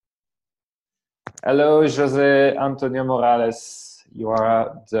Hello, Jose Antonio Morales. You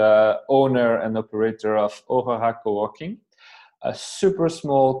are the owner and operator of Aurora Coworking, a super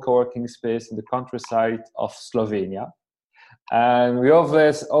small coworking space in the countryside of Slovenia. And we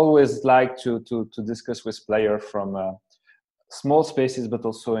always like to discuss with players from small spaces, but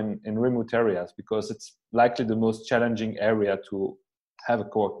also in remote areas, because it's likely the most challenging area to have a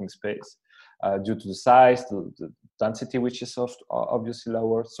co-working space due to the size, the density, which is obviously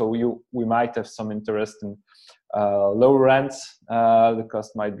lower. So we might have some interest in lower rents. The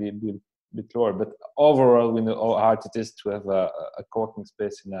cost might be a bit lower, but overall, we know how hard it is to have a co-working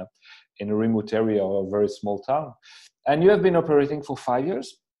space in a remote area or a very small town. And you have been operating for 5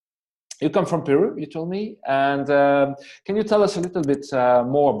 years. You come from Peru, you told me, and can you tell us a little bit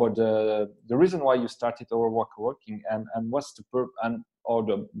more about the reason why you started Aurora Coworking and what's the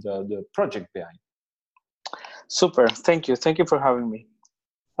project behind? Super, thank you for having me.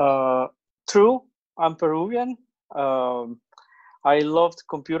 True, I'm Peruvian. I loved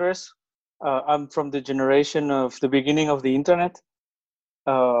computers. I'm from the generation of the beginning of the internet.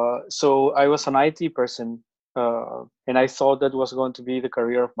 So I was an IT person, and I thought that was going to be the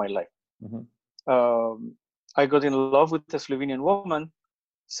career of my life. Mm-hmm. I got in love with a Slovenian woman,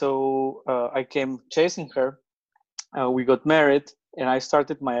 so I came chasing her. We got married, and I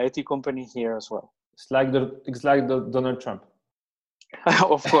started my IT company here as well. It's like the Donald Trump.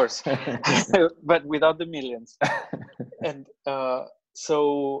 Of course, but without the millions. And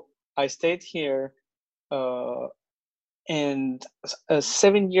so I stayed here, and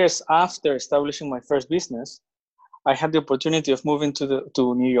 7 years after establishing my first business, I had the opportunity of moving to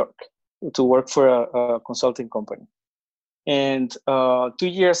New York to work for a consulting company. And 2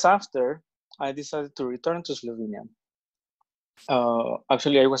 years after, I decided to return to Slovenia.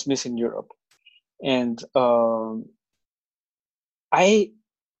 Actually, I was missing Europe, and I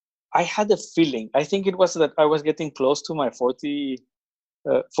had a feeling. I think it was that I was getting close to my 40th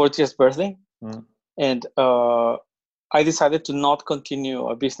birthday, and I decided to not continue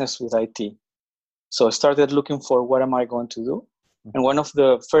a business with IT. So I started looking for what am I going to do. And one of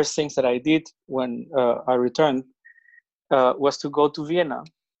the first things that I did when I returned was to go to Vienna,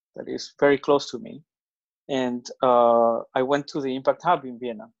 that is very close to me. And I went to the Impact Hub in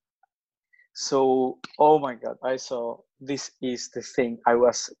Vienna. So, oh my God, I saw this is the thing I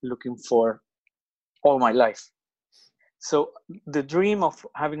was looking for all my life. So the dream of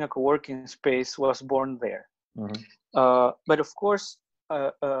having a co-working space was born there. Mm-hmm. But of course,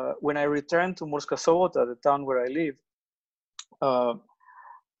 when I returned to Murska Sobota, the town where I live,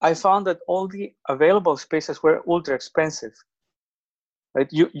 I found that all the available spaces were ultra expensive.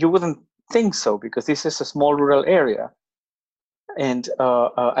 Right? You wouldn't think so because this is a small rural area, and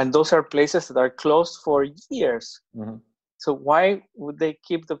those are places that are closed for years. Mm-hmm. So why would they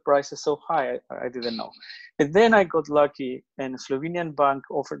keep the prices so high? I didn't know. And then I got lucky, and a Slovenian bank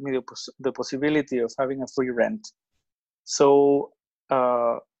offered me the possibility of having a free rent. So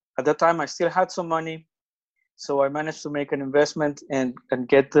at that time, I still had some money. So I managed to make an investment and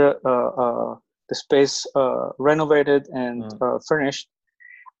get the space renovated and furnished,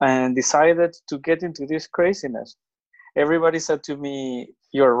 and decided to get into this craziness. Everybody said to me,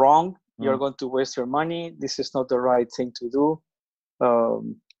 "You're wrong. You're going to waste your money. This is not the right thing to do."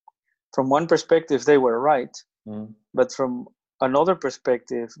 From one perspective, they were right. But from another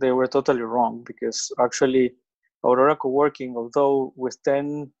perspective, they were totally wrong, because actually Aurora Coworking, although with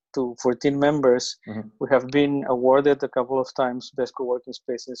 10 to 14 members, we have been awarded a couple of times Best Co-working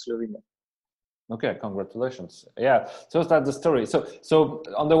Space in Slovenia. Okay, congratulations. Yeah, so that's the story. So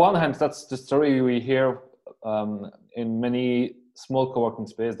on the one hand, that's the story we hear in many small co-working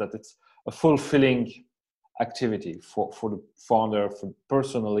spaces, that it's a fulfilling activity for the founder, for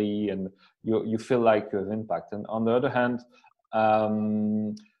personally, and you feel like you have impact. And on the other hand,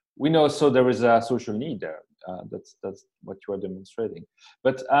 we know so there is a social need there. That's what you are demonstrating.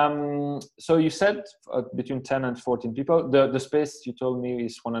 But so you said between 10 and 14 people. The space you told me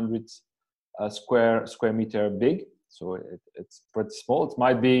is 100 square meter big, so it's pretty small. It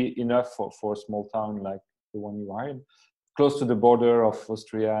might be enough for a small town like the one you are in, close to the border of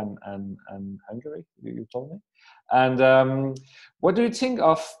Austria and Hungary, you told me. And what do you think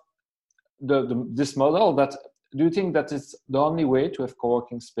of this model? Do you think that it's the only way to have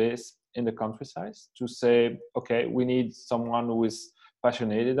co-working space in the countryside, to say, okay, we need someone who is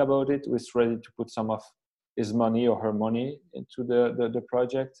passionate about it, who is ready to put some of his money or her money into the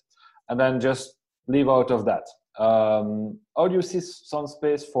project, and then just live out of that? How do you see some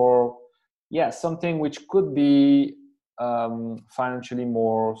space for something which could be financially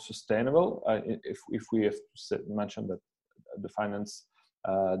more sustainable, if we have to mention that the finance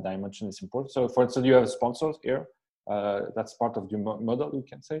dimension is important. So for instance, you have sponsors here. That's part of the model, you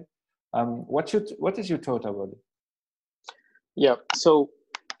can say. What is your thought about it? Yeah. So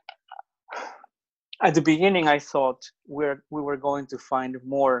at the beginning, I thought we were going to find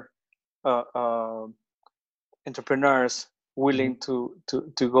more entrepreneurs willing to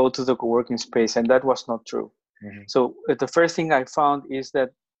go to the co-working space, and that was not true. So the first thing I found is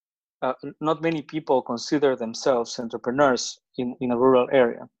that not many people consider themselves entrepreneurs in a rural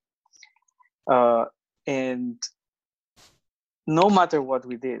area, and no matter what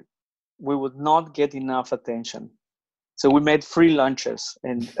we did, we would not get enough attention. So we made free lunches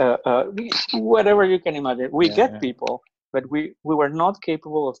and whatever you can imagine. We get people, but we were not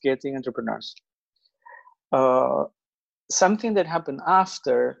capable of getting entrepreneurs. Something that happened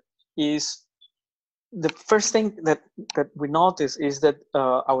after is the first thing that we noticed is that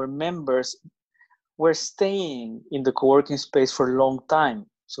our members were staying in the co-working space for a long time.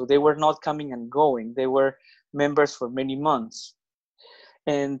 So they were not coming and going. They were members for many months.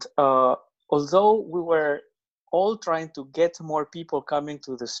 And although we were all trying to get more people coming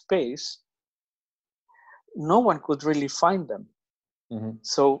to the space, no one could really find them.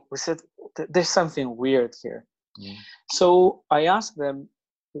 So we said, there's something weird here. So I asked them,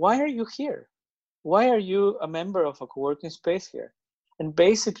 why are you here? Why are you a member of a co-working space here? And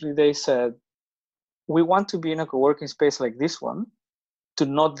basically they said, we want to be in a co-working space like this one to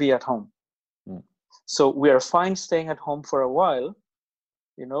not be at home. So we are fine staying at home for a while,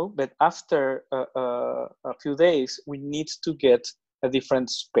 but after a few days, we need to get a different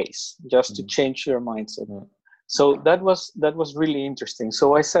space just to change your mindset. So that was really interesting.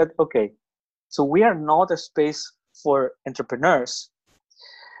 So I said, okay, so we are not a space for entrepreneurs.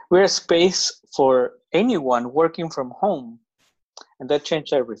 We're a space for anyone working from home. And that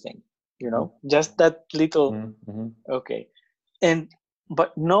changed everything, just that little, okay.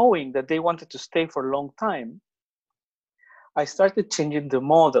 But knowing that they wanted to stay for a long time, I started changing the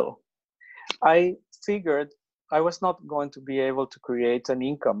model. I figured I was not going to be able to create an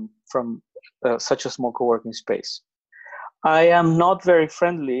income from such a small co-working space. I am not very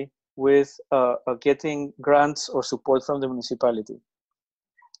friendly with getting grants or support from the municipality.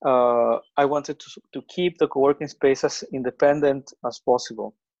 I wanted to keep the co-working space as independent as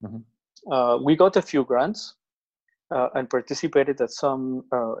possible. We got a few grants and participated at some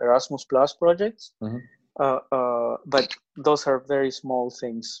Erasmus Plus projects. But those are very small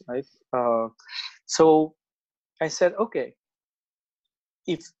things, right? So I said, okay,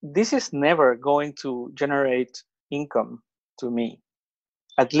 if this is never going to generate income to me,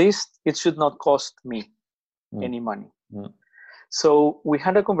 at least it should not cost me any money. So we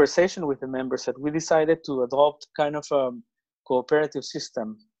had a conversation with the members that we decided to adopt kind of a cooperative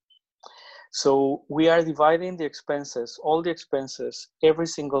system. So we are dividing the expenses, all the expenses, every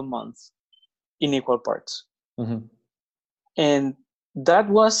single month in equal parts. And that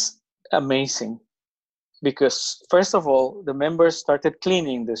was amazing because, first of all, the members started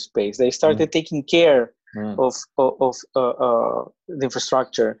cleaning the space. They started taking care of the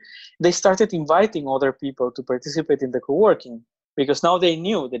infrastructure. They started inviting other people to participate in the co-working because now they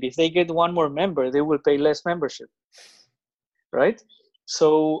knew that if they get one more member, they will pay less membership, right?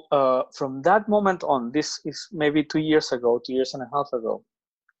 So from that moment on, this is maybe 2 years ago, 2 years and a half ago,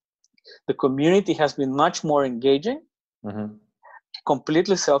 the community has been much more engaging,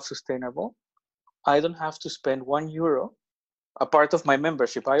 completely self-sustainable. I don't have to spend €1 a part of my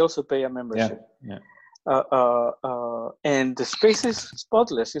membership. I also pay a membership. And the space is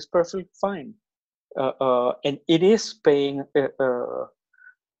spotless. It's perfectly fine. And it is playing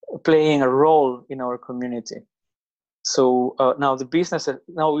a role in our community. So now the business,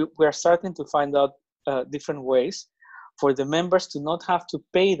 now we are starting to find out different ways for the members to not have to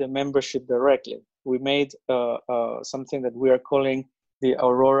pay the membership directly. We made something that we are calling the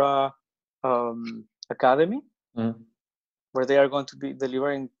Aurora Academy, where they are going to be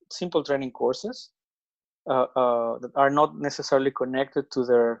delivering simple training courses that are not necessarily connected to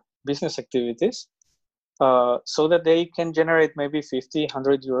their business activities, so that they can generate maybe 50,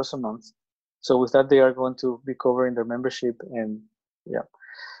 €100 a month. So with that, they are going to be covering their membership, and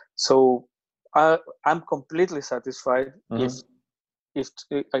so I'm completely satisfied.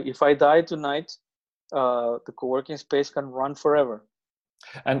 If I die tonight, the co-working space can run forever.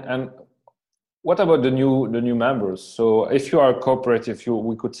 And what about the new members? So if you are a cooperative,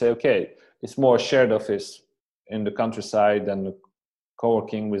 we could say, okay, it's more a shared office in the countryside than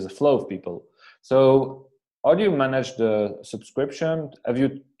co-working with a flow of people. So how do you manage the subscription? Have you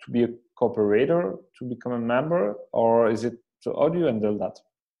to be a cooperator to become a member, or is it? So how do you handle that?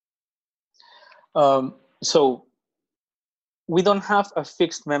 So we don't have a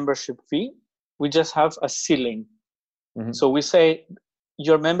fixed membership fee. We just have a ceiling. Mm-hmm. So we say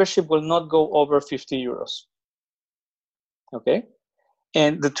your membership will not go over 50 euros. Okay.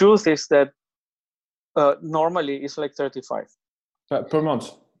 And the truth is that normally it's like 35 per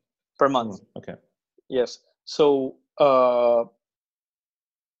month. Per month. Okay. Yes. So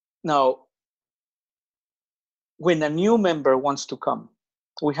now, when a new member wants to come,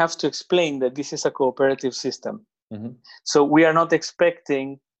 we have to explain that this is a cooperative system. Mm-hmm. So we are not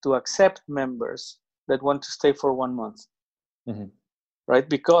expecting to accept members that want to stay for 1 month, mm-hmm. right?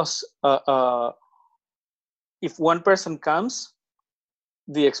 Because if one person comes,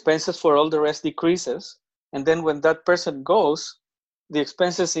 the expenses for all the rest decreases, and then when that person goes, the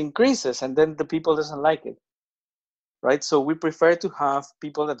expenses increases, and then the people doesn't like it, right? So we prefer to have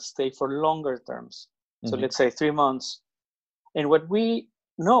people that stay for longer terms. So Mm-hmm. let's say 3 months. And what we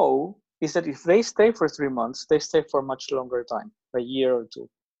know is that if they stay for 3 months, they stay for much longer time, a year or two.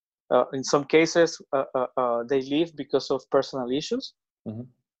 In some cases, they leave because of personal issues, mm-hmm.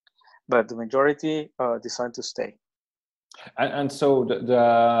 but the majority decide to stay. And so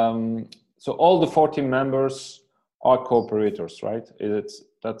so all the 14 members are cooperators, right?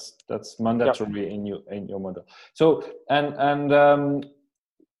 That's mandatory. Yep. in your model. So and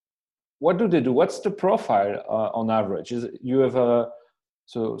what do they do? What's the profile on average? Is it, you have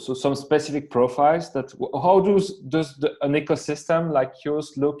so some specific profiles that how does an ecosystem like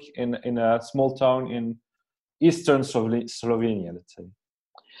yours look in a small town in eastern Slovenia, let's say?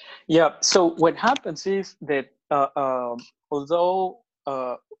 Yeah. So what happens is that although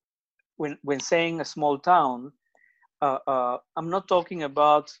when saying a small town, I'm not talking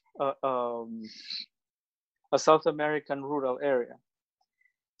about a South American rural area.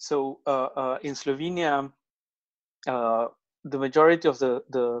 So in Slovenia, the majority of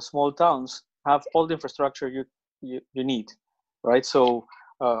the small towns have all the infrastructure you need, right? So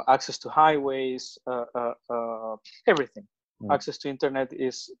access to highways, everything. Mm. Access to internet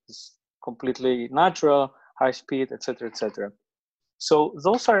is completely natural, high speed, etc., etc. So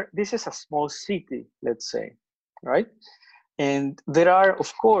this is a small city, let's say, right? And there are,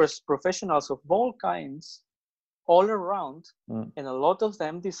 of course, professionals of all kinds all around, and a lot of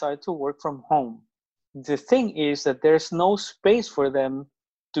them decide to work from home. The thing is that there's no space for them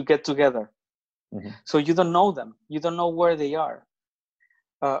to get together. Mm-hmm. So you don't know them. You don't know where they are.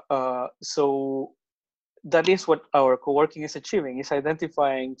 So that is what our co-working is achieving, is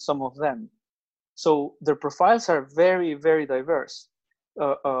identifying some of them. So their profiles are very, very diverse.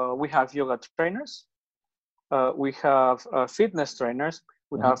 We have yoga trainers. We have fitness trainers.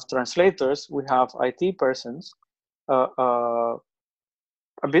 We mm-hmm. have translators. We have IT persons. A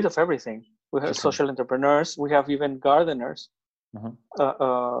bit of everything. We have social entrepreneurs. We have even gardeners. Mm-hmm.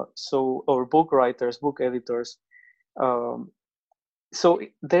 Or book writers, book editors. So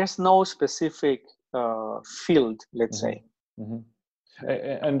there's no specific field, let's mm-hmm. say. Mm-hmm.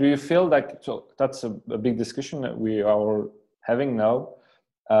 And do you feel like, so that's a big discussion that we are having now,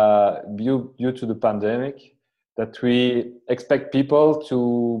 due to the pandemic, that we expect people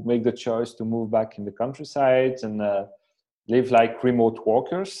to make the choice to move back in the countryside and live like remote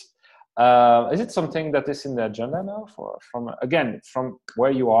workers. Is it something that is in the agenda now from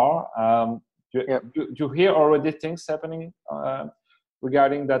where you are? Do you hear already things happening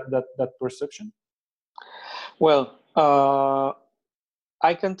regarding that perception? Well,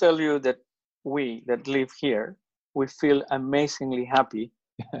 I can tell you that we that live here, we feel amazingly happy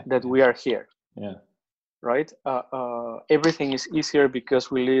that we are here. Yeah. Right? Everything is easier because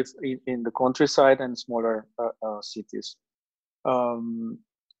we live in the countryside and smaller cities.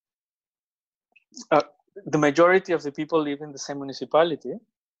 The majority of the people live in the same municipality.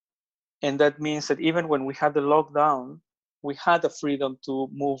 And that means that even when we had the lockdown, we had the freedom to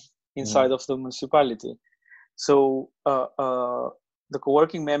move inside of the municipality. So the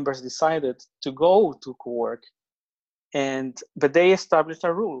co-working members decided to go to co-work, but they established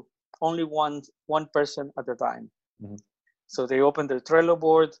a rule: only one person at a time. Mm-hmm. So they opened their Trello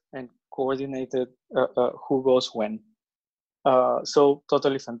board and coordinated who goes when. So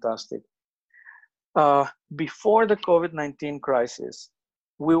totally fantastic. Before the COVID-19 crisis,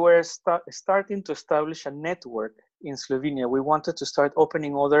 we were starting to establish a network in Slovenia. We wanted to start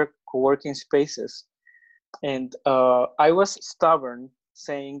opening other co-working spaces. And I was stubborn,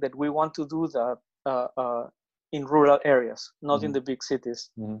 saying that we want to do that in rural areas, not mm-hmm. in the big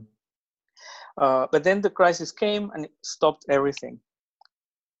cities. Mm-hmm. But then the crisis came and it stopped everything.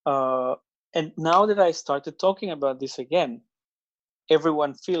 And now that I started talking about this again,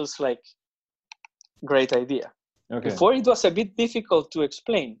 everyone feels like great idea. Okay. Before it was a bit difficult to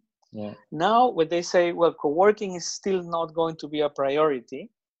explain. Yeah. Now, when they say, well, co-working is still not going to be a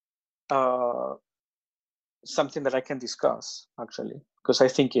priority, something that I can discuss, actually, because I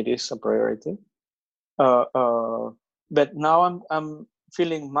think it is a priority. But now I'm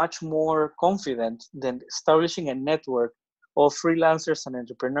feeling much more confident than establishing a network of freelancers and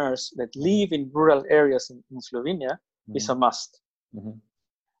entrepreneurs that live in rural areas in Slovenia is a must.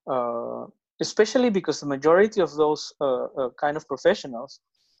 Especially because the majority of those kind of professionals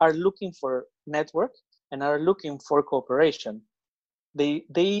are looking for network and are looking for cooperation.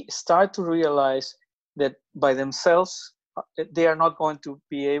 They start to realize that by themselves they are not going to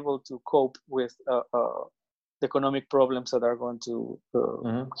be able to cope with the economic problems that are going to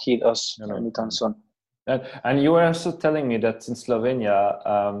hit us anytime soon. And you were also telling me that in Slovenia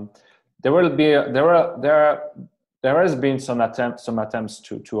there has been some attempts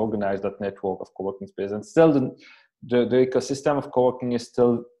to organize that network of co-working space, and still the ecosystem of co-working is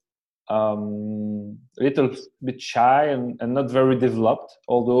still a little bit shy and not very developed,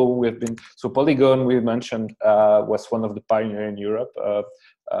 although we've been, so Polygon, we mentioned, was one of the pioneers in Europe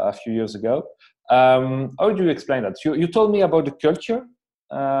a few years ago. How do you explain that? You told me about the culture.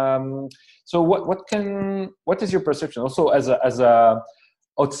 So what is your perception also as a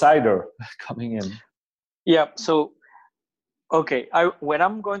outsider coming in? Yeah, so okay, when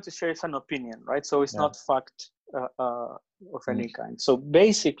I'm going to share, it's an opinion, right? So it's not fact of any kind. So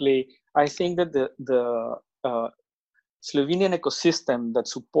basically, I think that the Slovenian ecosystem that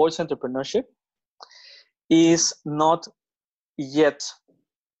supports entrepreneurship is not yet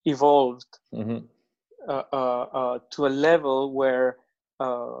evolved to a level where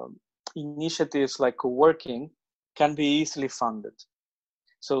initiatives like co-working can be easily funded.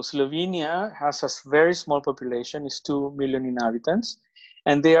 So Slovenia has a very small population, it's 2 million inhabitants,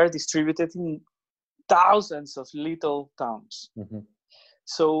 and they are distributed in thousands of little towns.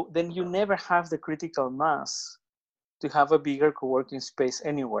 So then you never have the critical mass to have a bigger co-working space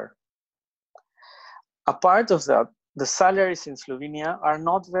anywhere. A part of that, the salaries in Slovenia are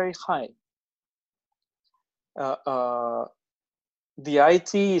not very high. The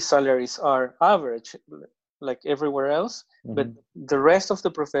IT salaries are average, like everywhere else, but the rest of the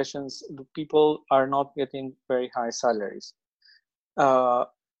professions, the people are not getting very high salaries.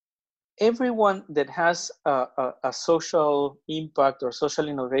 Everyone that has a social impact or social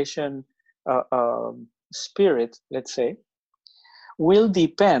innovation spirit, let's say, will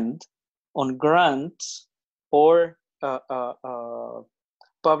depend on grants or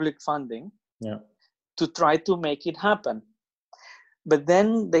public funding to try to make it happen. But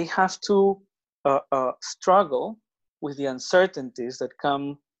then they have to struggle with the uncertainties that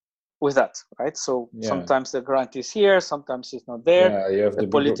come with that, right? So sometimes the grant is here, sometimes it's not there. Yeah, you have the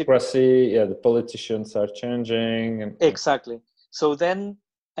bureaucracy. The politicians are changing. Exactly. So then,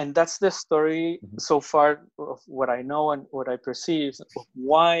 and that's the story so far of what I know and what I perceive of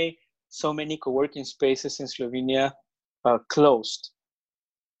why so many co-working spaces in Slovenia closed.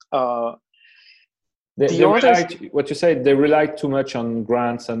 What you say, they rely too much on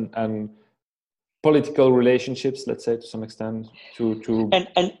grants and political relationships, let's say, to some extent.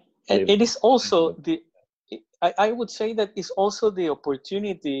 And it is also I would say that it's also the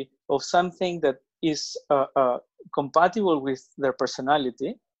opportunity of something that is compatible with their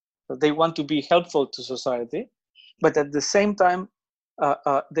personality. They want to be helpful to society, but at the same time,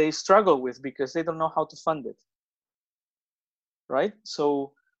 they struggle with because they don't know how to fund it. Right?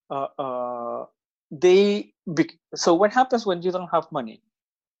 So so what happens when you don't have money?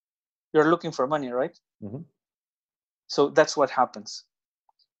 You're looking for money, right? So that's what happens.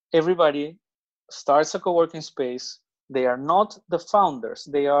 Everybody starts a co-working space. They are not the founders.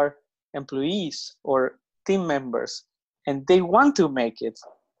 They are employees or team members, and they want to make it,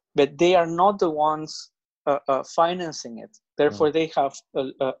 but they are not the ones financing it. Therefore, they have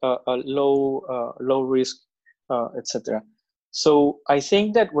a low risk, etc. So I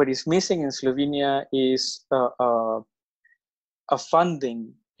think that what is missing in Slovenia is a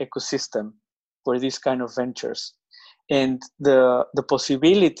funding ecosystem for these kind of ventures, and the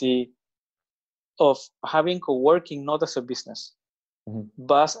possibility of having co-working not as a business,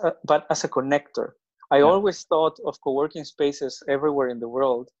 but as a connector. I always thought of co-working spaces everywhere in the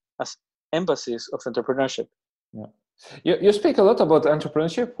world as embassies of entrepreneurship. You speak a lot about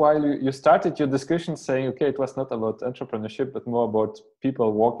entrepreneurship, while you started your discussion saying, okay, it was not about entrepreneurship, but more about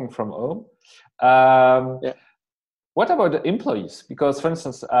people working from home. What about the employees? Because, for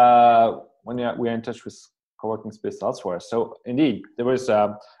instance, when we are in touch with co-working space elsewhere, so indeed, there was,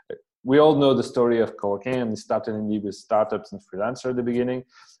 we all know the story of co-working, and it started indeed with startups and freelancers at the beginning,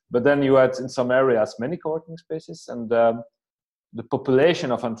 but then you had in some areas many co-working spaces, and the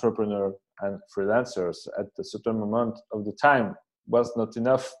population of entrepreneurs and freelancers at a certain moment of the time was not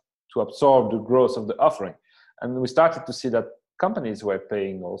enough to absorb the growth of the offering. And we started to see that companies were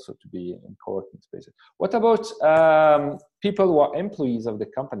paying also to be in co-working spaces. What about people who are employees of the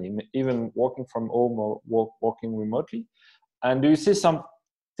company, even working from home or working remotely? And do you see some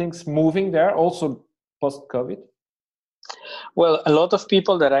things moving there also post-COVID? Well, a lot of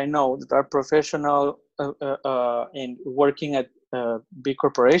people that I know that are professional in working at big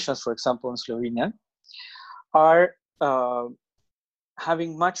corporations, for example, in Slovenia, are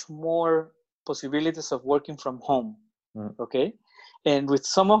having much more possibilities of working from home. Okay, and with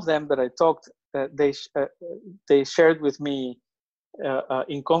some of them that I talked, they shared with me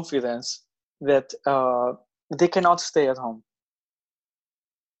in confidence that they cannot stay at home,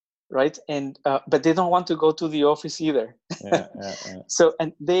 right? And but they don't want to go to the office either. Yeah. So,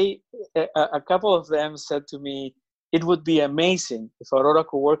 and they, a couple of them said to me, it would be amazing if Aurora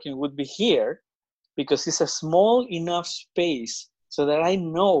Co-working would be here, because it's a small enough space so that I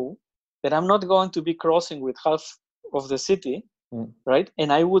know that I'm not going to be crossing with half of the city, right? And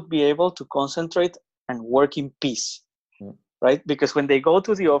I would be able to concentrate and work in peace, right? Because when they go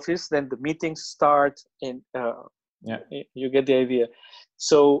to the office, then the meetings start, and you get the idea.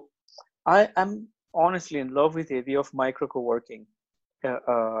 So I am honestly in love with the idea of micro co-working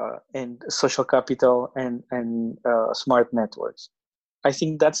and social capital and smart networks. I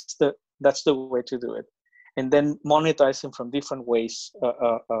think that's the way to do it, and then monetizing from different ways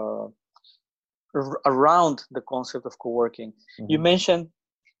around the concept of co-working. You mentioned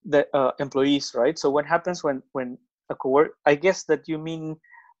the employees, right? So what happens when a co-work? I guess that you mean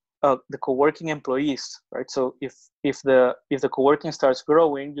the co-working employees, right? So if the co-working starts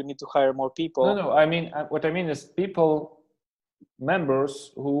growing, you need to hire more people. No. I mean, what I mean is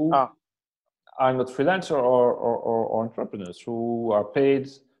members who are not freelancer or entrepreneurs, who are paid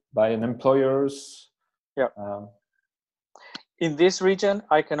by an employers. Yeah. In this region,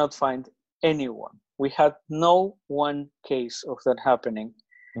 I cannot find anyone. We had no one case of that happening.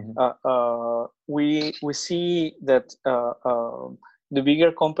 We see that the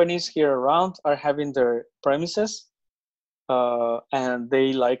bigger companies here around are having their premises, and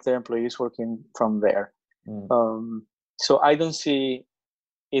they like their employees working from there. So I don't see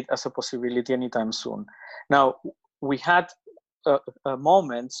it as a possibility anytime soon. Now, we had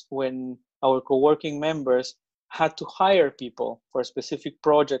moments when our co-working members had to hire people for specific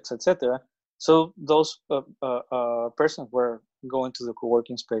projects, etc. So those persons were going to the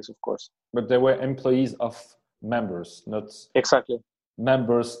co-working space, of course. But they were employees of members, not exactly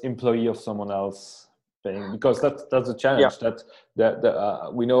members, employee of someone else paying. Because that's a challenge.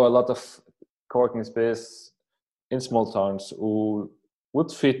 That we know a lot of co-working space in small towns who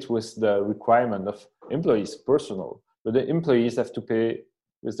would fit with the requirement of employees, personal, but the employees have to pay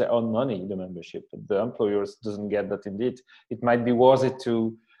with their own money the membership. The employers doesn't get that. Indeed, it might be worth it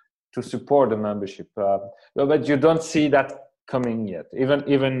to support the membership, but you don't see that coming yet,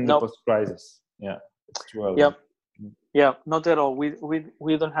 even the post-crisis. Yeah, it's too early. Yeah, not at all.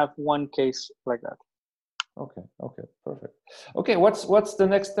 We don't have one case like that. Okay, perfect. Okay, what's the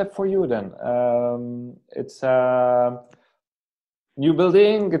next step for you then? It's new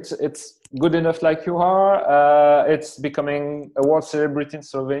building. It's good enough like you are. It's becoming a world celebrity in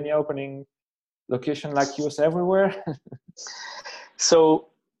Slovenia, opening location like yours everywhere. So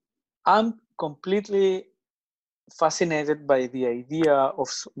I'm completely fascinated by the idea of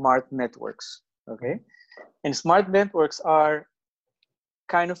smart networks. Okay, and smart networks are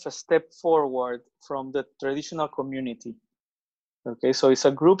kind of a step forward from the traditional community. Okay, so it's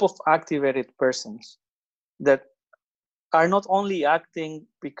a group of activated persons that are not only acting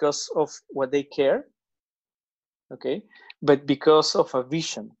because of what they care, okay, but because of a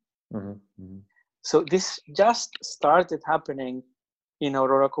vision. So this just started happening in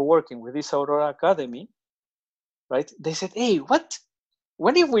Aurora Co-working with this Aurora Academy, right? They said, hey, what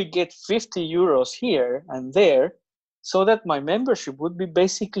if we get 50 euros here and there so that my membership would be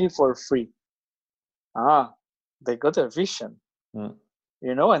basically for free? They got a vision.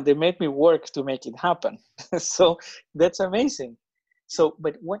 And they made me work to make it happen. So that's amazing. So,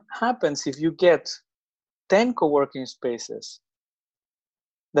 but what happens if you get 10 co-working spaces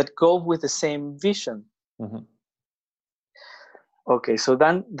that go with the same vision? Okay, so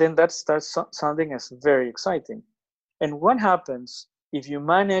then that starts sounding as very exciting. And what happens if you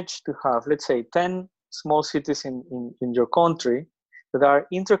manage to have, let's say, 10 small cities in your country that are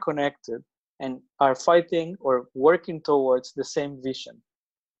interconnected and are fighting or working towards the same vision?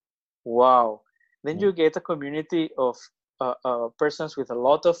 Wow. Then you get a community of persons with a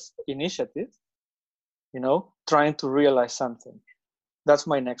lot of initiative trying to realize something. That's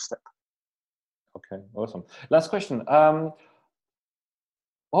my next step. Okay, awesome. Last question. How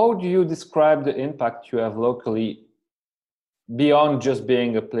do you describe the impact you have locally beyond just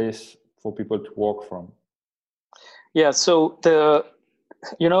being a place for people to work from? Yeah, so there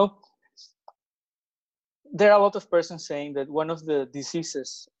are a lot of persons saying that one of the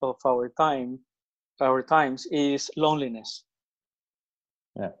diseases of our times is loneliness.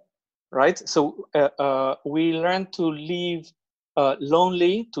 Yeah. Right. So we learn to live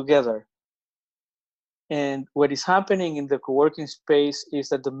lonely together. And what is happening in the co-working space is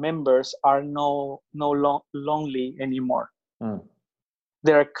that the members are no lonely anymore. Mm.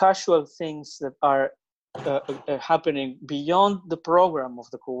 There are casual things that are happening beyond the program of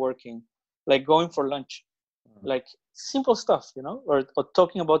the co-working, like going for lunch, like simple stuff, or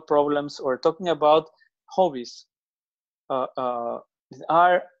talking about problems or talking about hobbies.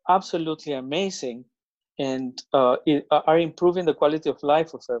 Are absolutely amazing and are improving the quality of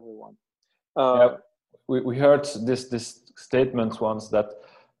life of everyone. Yeah, we heard this statement once that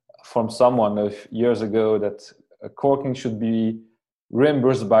from someone years ago that co-working should be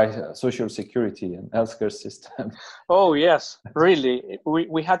reimbursed by Social Security and healthcare system. Oh yes, really.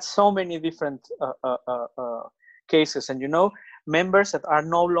 We had so many different cases, and members that are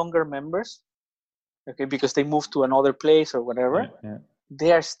no longer members, okay, because they moved to another place or whatever. Yeah.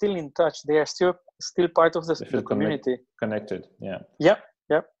 They are still in touch. They are still part of the community. Connected. Yeah. Yep.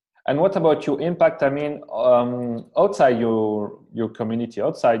 And what about your impact? I mean, outside your community,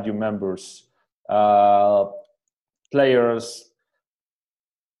 outside your members, players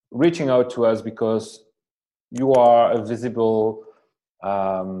reaching out to us because you are a visible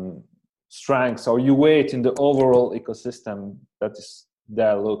strength, or you weight in the overall ecosystem that is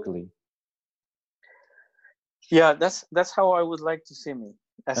there locally. Yeah, that's how I would like to see me.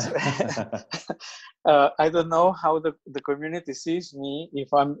 I don't know how the community sees me,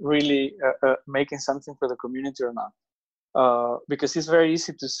 if I'm really making something for the community or not. Because it's very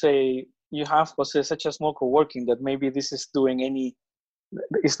easy to say, you have, Jose, such a small co-working that maybe this is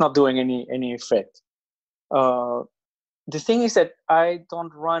it's not doing any effect. The thing is that I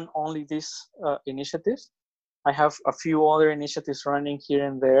don't run only these initiatives. I have a few other initiatives running here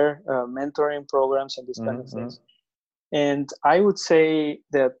and there, mentoring programs and these kind of things. And I would say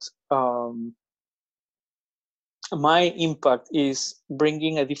that my impact is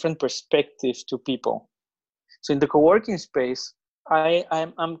bringing a different perspective to people. So in the co-working space,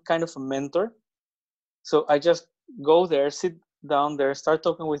 I'm kind of a mentor. So I just go there, sit down there, start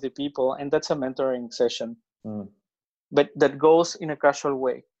talking with the people, and that's a mentoring session. But that goes in a casual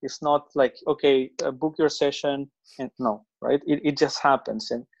way. It's not like, okay, book your session, and no, right? It just happens,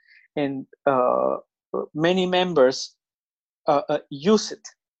 and many members use it,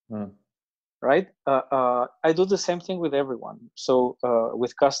 right? I do the same thing with everyone. So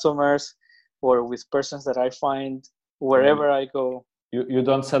with customers or with persons that I find wherever I go. You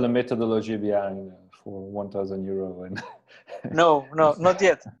don't sell a methodology behind for €1,000 and no, not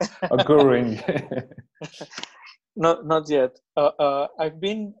yet. Occurring. Not yet. I've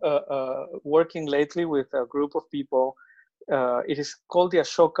been working lately with a group of people. It is called the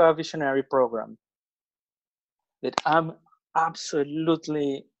Ashoka Visionary Program, that I'm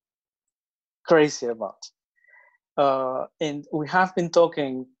absolutely crazy about. And we have been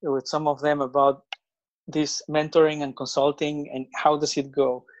talking with some of them about this mentoring and consulting and how does it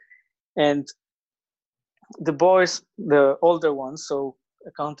go. And the boys, the older ones, so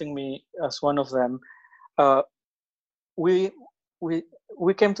counting me as one of them, we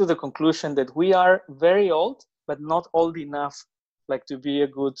came to the conclusion that we are very old, but not old enough like to be a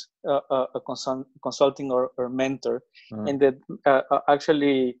good consulting or mentor. And that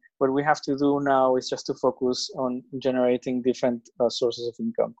actually what we have to do now is just to focus on generating different sources of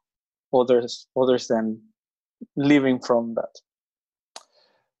income, others than living from that.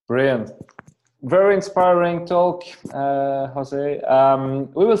 Brilliant. Very inspiring talk, Jose.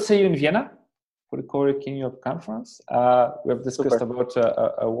 We will see you in Vienna for the Co-working Europe conference. We have discussed about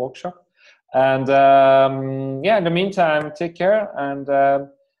a workshop. And in the meantime, take care. And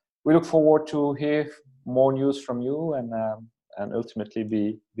we look forward to hear more news from you and ultimately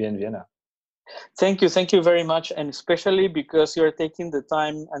be in Vienna. Thank you very much. And especially because you're taking the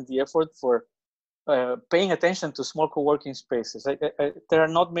time and the effort for paying attention to small co-working spaces. There are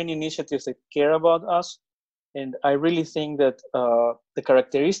not many initiatives that care about us. And I really think that the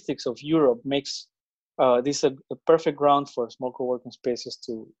characteristics of Europe makes this a perfect ground for small co-working spaces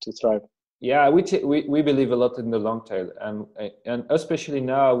to thrive. Yeah, we believe a lot in the long tail, and especially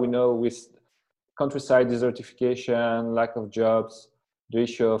now we know with countryside desertification, lack of jobs, the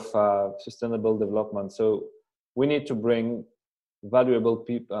issue of sustainable development. So we need to bring valuable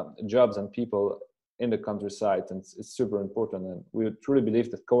people, jobs and people in the countryside, and it's super important. And we truly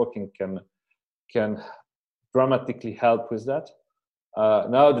believe that co-working can dramatically help with that.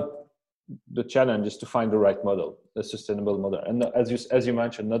 Now the challenge is to find the right model, the sustainable model, and as you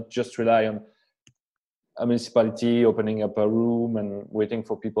mentioned, not just rely on a municipality opening up a room and waiting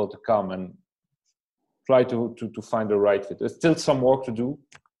for people to come, and try to find the right fit. There's still some work to do,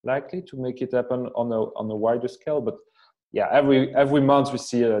 likely, to make it happen on a wider scale, but yeah, every month we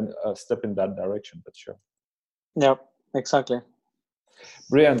see a step in that direction, but sure. Yeah, exactly.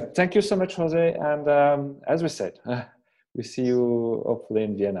 Brilliant. Thank you so much, Jose. And as we said, we see you hopefully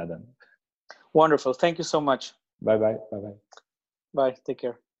in Vienna then. Wonderful. Thank you so much. Bye-bye. Bye-bye. Bye. Take care.